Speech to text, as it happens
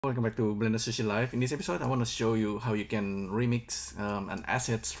Welcome back to Blender Sushi Live. In this episode, I want to show you how you can remix an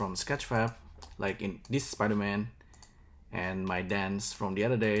assets from Sketchfab, like in this Spider-Man and my dance from the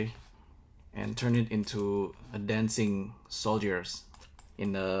other day, and turn it into a dancing soldiers.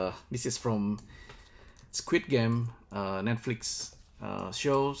 This is from Squid Game Netflix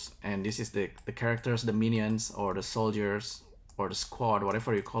shows, and this is the characters, the minions or the soldiers or the squad,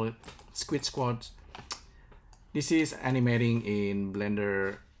 whatever you call it, Squid Squad. This is animating in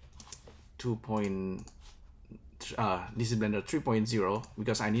Blender 2. This is Blender 3.0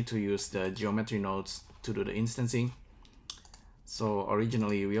 because I need to use the geometry nodes to do the instancing. So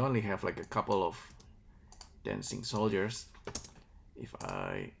originally we only have like a couple of dancing soldiers. If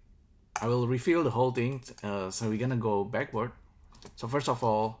I will refill the whole thing, so we're gonna go backward. So first of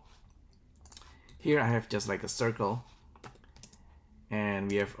all, here I have just like a circle,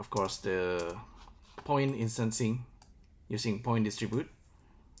 and we have of course the point instancing using point distribute,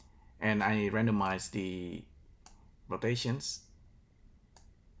 and I randomize the rotations,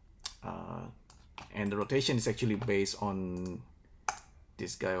 and the rotation is actually based on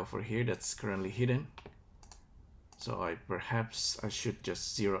this guy over here that's currently hidden. So perhaps I should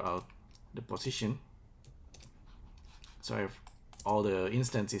just zero out the position. So I have all the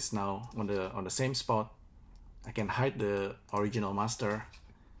instances now on the same spot. I can hide the original master.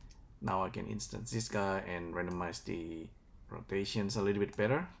 Now I can instance this guy and randomize the rotations a little bit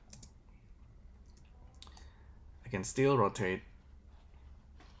better. I can still rotate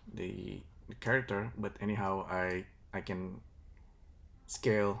the character, but anyhow I can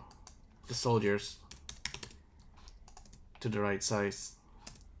scale the soldiers to the right size.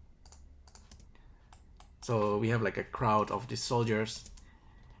 So we have like a crowd of these soldiers,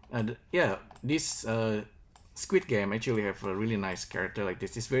 and yeah, this Squid Game actually have a really nice character like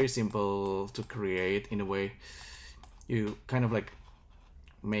this. It's very simple to create. In a way, you kind of like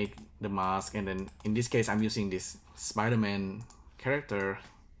make the mask, and then in this case I'm using this Spider-Man character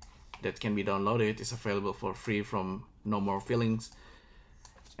that can be downloaded. It's available for free from No More Feelings.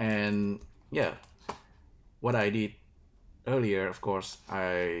 And yeah, what I did earlier, of course,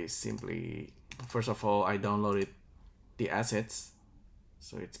 I simply, first of all, I downloaded the assets.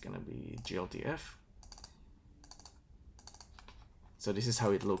 So it's gonna be GLTF. So this is how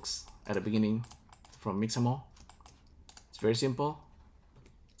it looks at the beginning from Mixamo. It's very simple.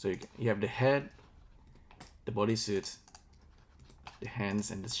 So you have the head, the bodysuit, the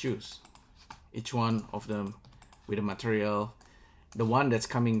hands, and the shoes. Each one of them with a material. The one that's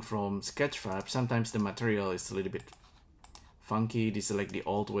coming from Sketchfab, sometimes the material is a little bit funky. This is like the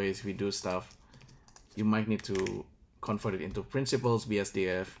old ways we do stuff. You might need to convert it into principles,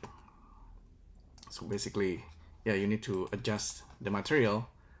 BSDF. So basically, yeah, you need to adjust the material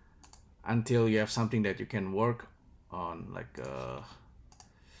until you have something that you can work on, like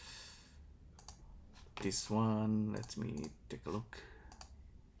this one. Let me take a look.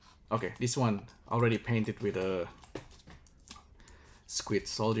 Okay, this one already painted with a Squid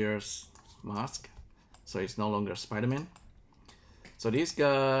Soldier's mask, so it's no longer Spider-Man. So this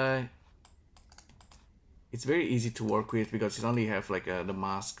guy, it's very easy to work with because it only have like the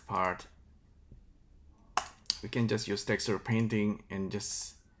mask part. We can just use texture painting and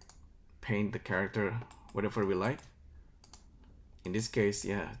just paint the character whatever we like. In this case,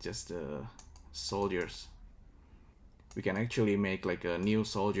 yeah, just the soldiers. We can actually make like a new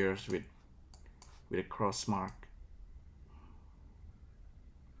soldiers with a cross mark,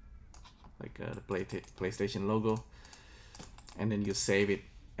 like the PlayStation logo, and then you save it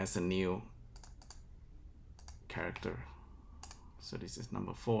as a new character. So this is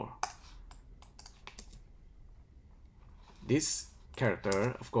number 4. This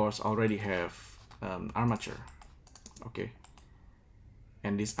character, of course, already have armature. Okay,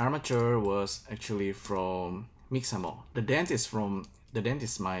 and this armature was actually from Mixamo. The dance is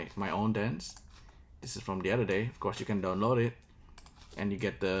my own dance. This is from the other day. Of course, you can download it, and you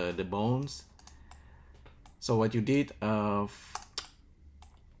get the bones. So what you did, after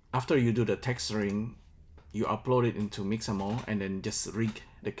you do the texturing, you upload it into Mixamo and then just rig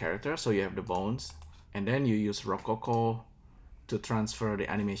the character so you have the bones, and then you use Rokoko to transfer the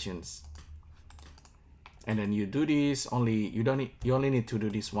animations. And then you do this you only need to do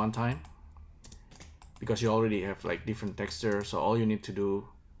this one time because you already have like different textures. So all you need to do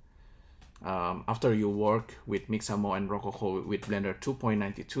after you work with Mixamo and Rokoko with Blender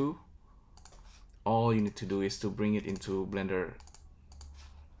 2.92, all you need to do is to bring it into Blender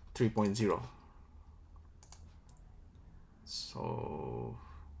 3.0. So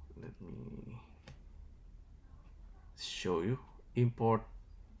let me show you. Import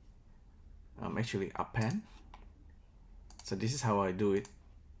actually append. So this is how I do it.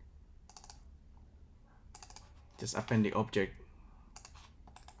 just append the object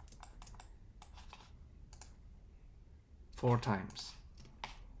 4 times.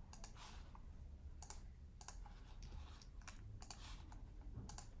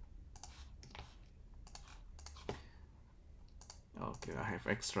 Okay, I have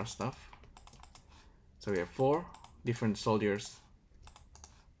extra stuff. So we have 4 different soldiers.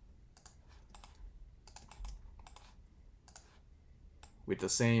 With the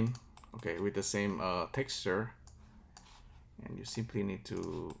same, texture, and you simply need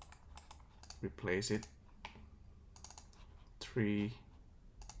to replace it. 3,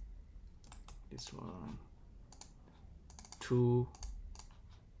 this one, 2,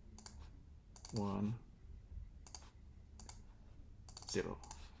 1, 0.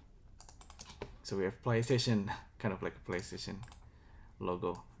 So we have PlayStation, kind of like a PlayStation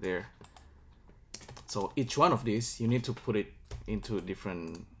logo there. So each one of these, you need to put it into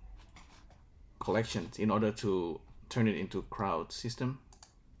different collections in order to turn it into crowd system.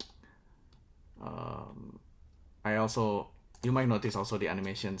 You might notice also the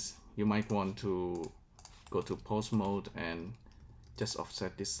animations. You might want to go to pose mode and just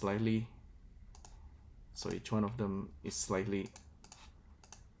offset this slightly. So each one of them is slightly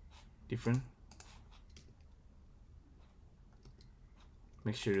different.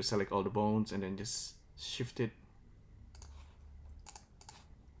 Make sure you select all the bones and then just shift it.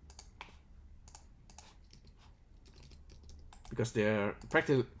 Because they're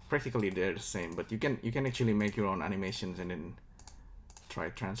practically they're the same, but you can actually make your own animations and then try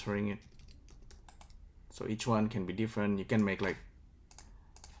transferring it. So each one can be different. You can make like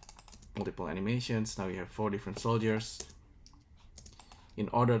multiple animations. Now you have 4 different soldiers. In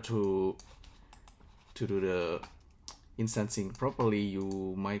order to do the instancing properly,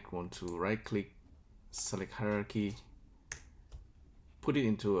 you might want to right click, select hierarchy, put it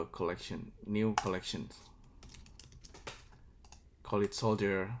into a collection, new collection. Call it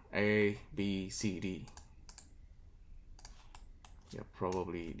soldier A, B, C, D. Yeah,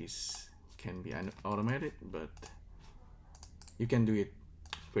 probably this can be automated, but you can do it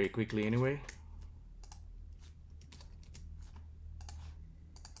very quickly anyway.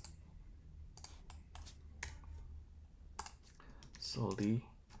 Soldy,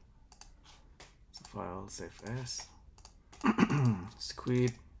 file save as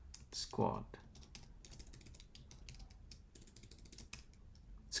Squid Squad.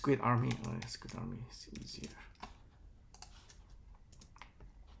 Squid Army. Oh, yeah, Squid Army is easier.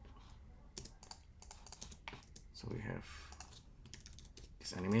 So we have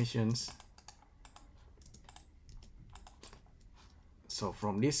these animations. So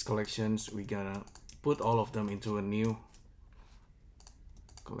from these collections, we're gonna put all of them into a new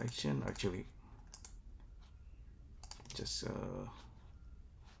collection. Actually, just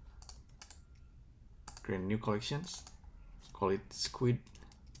create new collections. Call it Squid.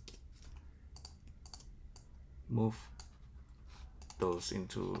 Move those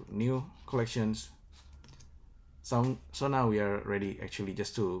into new collections. So now we are ready actually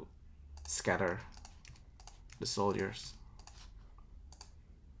just to scatter the soldiers.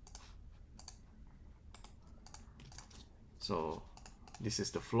 So this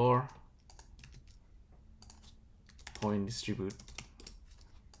is the floor. Point distribute.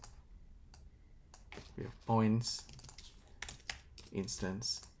 We have points,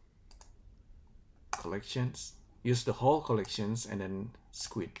 instance, collections. Use the whole collections and then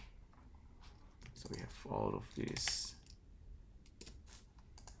squid. So we have all of these.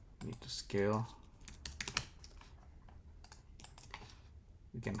 Need to scale.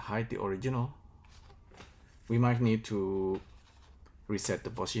 We can hide the original. We might need to reset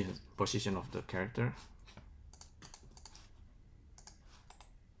the position of the character.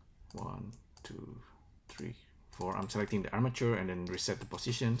 1, 2, 3, 4. I'm selecting the armature and then reset the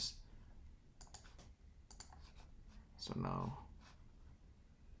positions. So now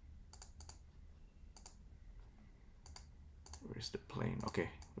where's the plane? Okay,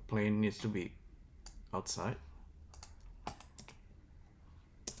 the plane needs to be outside.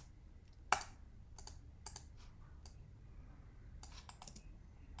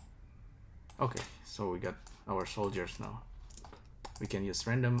 Okay, so we got our soldiers now. We can use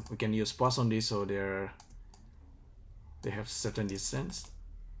random, we can use pause on this so they have certain distance.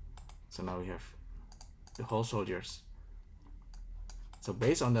 So now we have the whole soldiers. So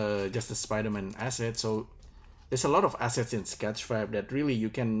based on just the Spider-Man asset, so there's a lot of assets in Sketch5 that really you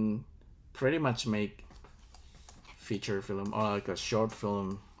can pretty much make feature film or like a short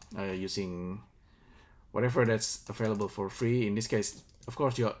film using whatever that's available for free. In this case, of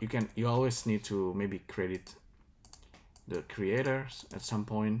course, you always need to maybe credit the creators at some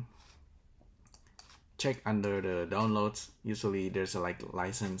point. check under the downloads. Usually there's a like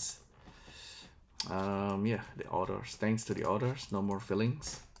license. Yeah, the authors. Thanks to the authors, no more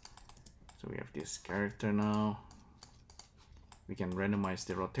fillings. So we have this character now. We can randomize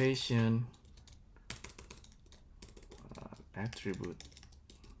the rotation, attribute,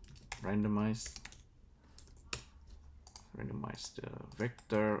 randomize the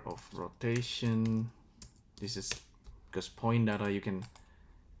vector of rotation. This is because point data, you can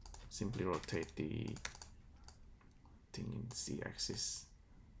simply rotate the thing in z-axis.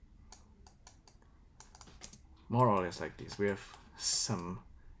 More or less like this. We have some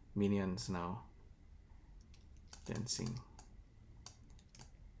minions now dancing.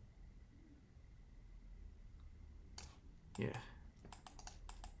 Yeah.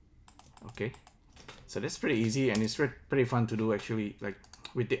 Okay. So that's pretty easy, and it's pretty fun to do actually. Like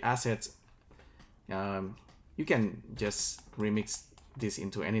with the assets, you can just remix this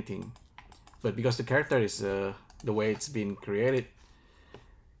into anything. But because the character is the way it's been created,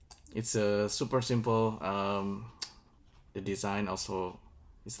 it's super simple. The design also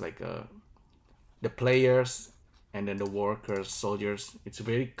is like the players and then the workers, soldiers. It's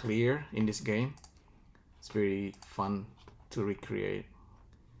very clear in this game. It's very fun to recreate.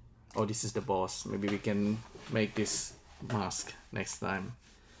 Oh, this is the boss. Maybe we can make this mask next time.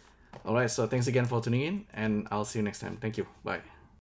 Alright, so thanks again for tuning in, and I'll see you next time. Thank you. Bye.